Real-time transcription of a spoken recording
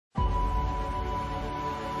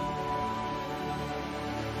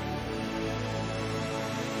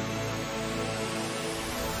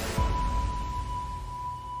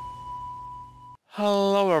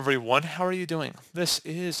Hello everyone, how are you doing? This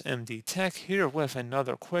is MD Tech here with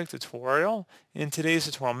another quick tutorial. In today's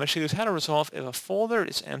tutorial, I'm going to show you how to resolve if a folder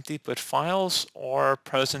is empty but files are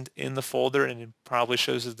present in the folder, and it probably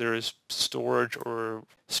shows that there is storage or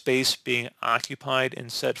space being occupied in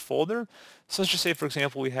said folder. So let's just say, for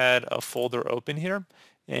example, we had a folder open here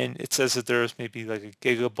and it says that there's maybe like a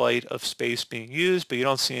gigabyte of space being used, but you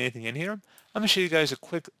don't see anything in here. I'm going to show you guys a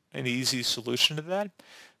quick and easy solution to that.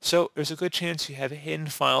 So there's a good chance you have hidden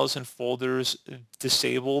files and folders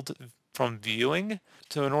disabled from viewing.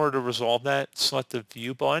 So in order to resolve that, select the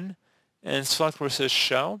View button and select where it says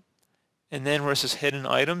Show. And then where it says Hidden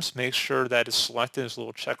Items, make sure that is selected. There's a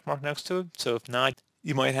little check mark next to it. So if not,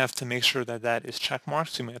 you might have to make sure that that is check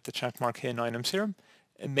marked. So you might have to check mark Hidden Items here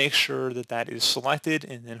and make sure that that is selected,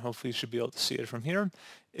 and then hopefully you should be able to see it from here.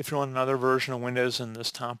 If you're on another version of Windows and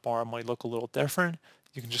this top bar might look a little different,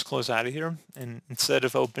 you can just close out of here, and instead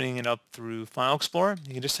of opening it up through File Explorer,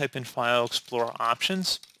 you can just type in File Explorer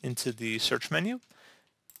Options into the search menu,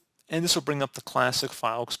 and this will bring up the classic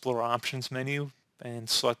File Explorer Options menu, and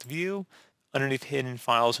select View. Underneath Hidden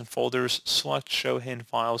Files and Folders, select Show Hidden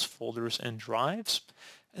Files, Folders, and Drives,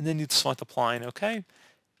 and then you'd select Apply and OK.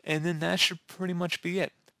 And then that should pretty much be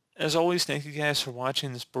it. As always, thank you guys for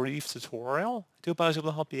watching this brief tutorial. I do hope I was able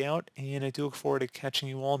to help you out, and I do look forward to catching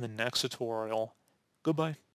you all in the next tutorial. Goodbye.